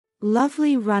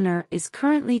lovely runner is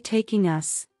currently taking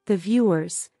us, the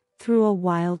viewers, through a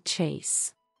wild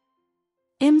chase.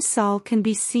 Im-sol can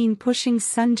be seen pushing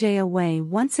Sun-Jae away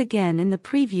once again in the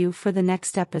preview for the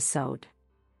next episode.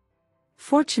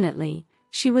 Fortunately,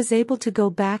 she was able to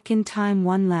go back in time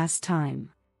one last time.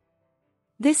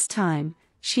 This time,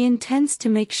 she intends to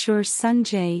make sure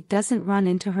Sun-Jae doesn't run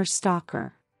into her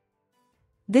stalker.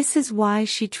 This is why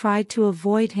she tried to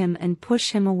avoid him and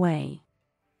push him away.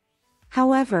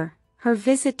 However, her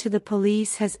visit to the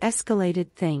police has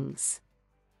escalated things.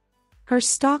 Her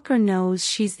stalker knows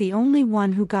she's the only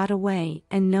one who got away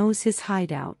and knows his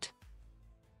hideout.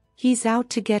 He's out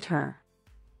to get her.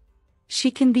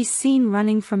 She can be seen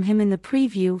running from him in the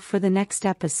preview for the next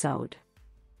episode.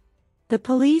 The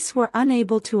police were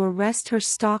unable to arrest her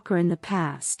stalker in the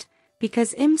past,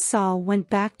 because Im-sol went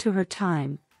back to her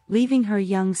time, leaving her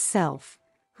young self,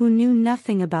 who knew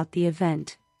nothing about the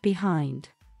event, behind.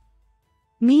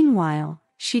 Meanwhile,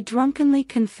 she drunkenly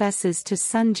confesses to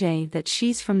Sun-Jae that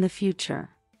she's from the future.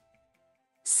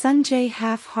 Sun-Jae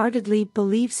half-heartedly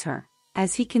believes her,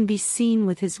 as he can be seen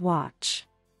with his watch.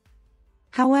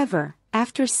 However,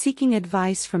 after seeking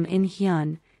advice from Hye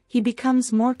Yoon, he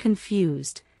becomes more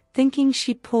confused, thinking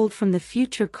she pulled from the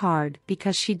future card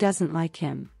because she doesn't like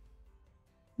him.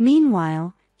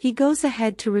 Meanwhile, he goes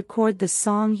ahead to record the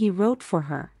song he wrote for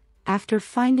her, after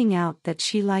finding out that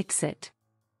she likes it.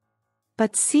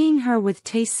 But seeing her with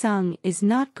Tae-sung is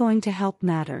not going to help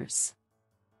matters.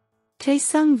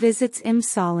 Tae-sung visits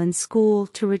Im-sol in school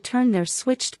to return their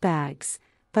switched bags,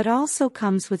 but also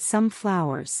comes with some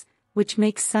flowers, which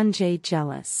makes Sun-Jae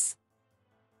jealous.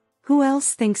 Who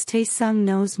else thinks Tae-sung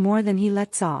knows more than he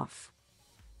lets off?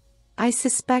 I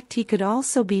suspect he could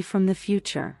also be from the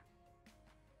future.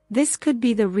 This could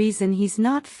be the reason he's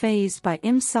not fazed by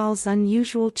Im-sol's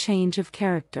unusual change of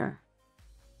character.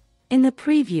 In the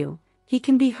preview, he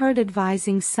can be heard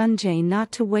advising Sun-Jae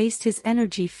not to waste his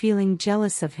energy feeling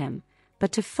jealous of him,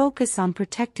 but to focus on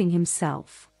protecting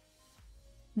himself.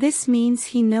 This means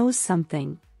he knows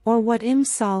something, or what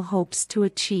Im-sol hopes to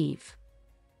achieve.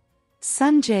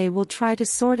 Sun-Jae will try to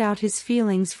sort out his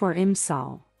feelings for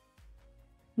Im-sol.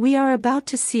 We are about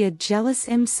to see a jealous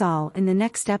Im-sol in the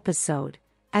next episode,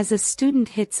 as a student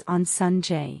hits on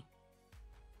Sun-Jae.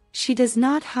 She does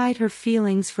not hide her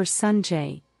feelings for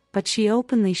Sun-Jae, but she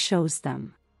openly shows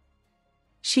them.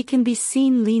 She can be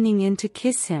seen leaning in to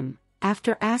kiss him,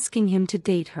 after asking him to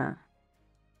date her.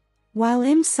 While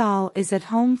Im-sol is at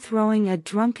home throwing a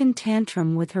drunken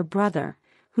tantrum with her brother,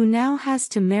 who now has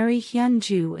to marry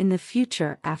Hyun-ju in the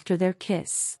future after their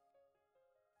kiss.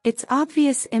 It's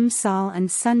obvious Im-sol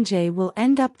and Sun-Jae will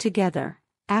end up together,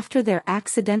 after their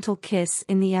accidental kiss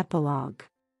in the epilogue.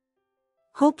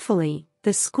 Hopefully,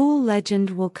 the school legend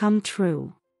will come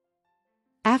true.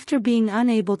 After being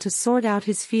unable to sort out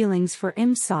his feelings for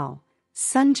Im-sol,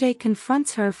 Sun-Jae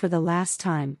confronts her for the last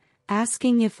time,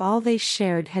 asking if all they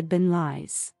shared had been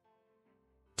lies.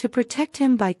 To protect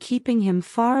him by keeping him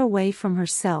far away from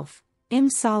herself,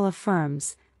 Im-sol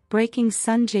affirms, breaking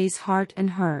Sun-Jae's heart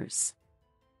and hers.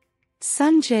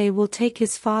 Sun-Jae will take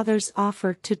his father's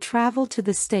offer to travel to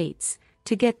the States,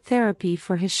 to get therapy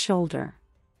for his shoulder.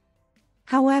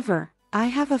 However, I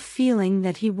have a feeling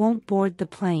that he won't board the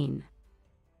plane.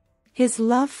 His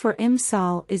love for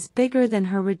Im-sol is bigger than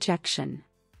her rejection.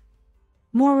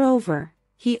 Moreover,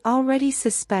 he already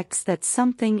suspects that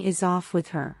something is off with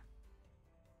her.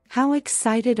 How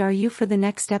excited are you for the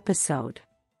next episode?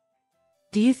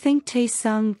 Do you think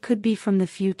Tae-sung could be from the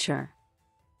future?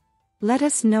 Let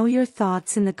us know your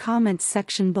thoughts in the comments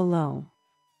section below.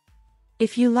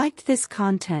 If you liked this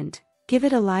content, give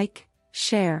it a like,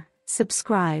 share,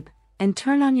 subscribe, and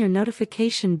turn on your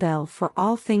notification bell for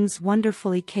all things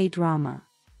wonderfully K-drama.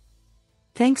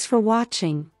 Thanks for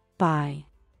watching, bye.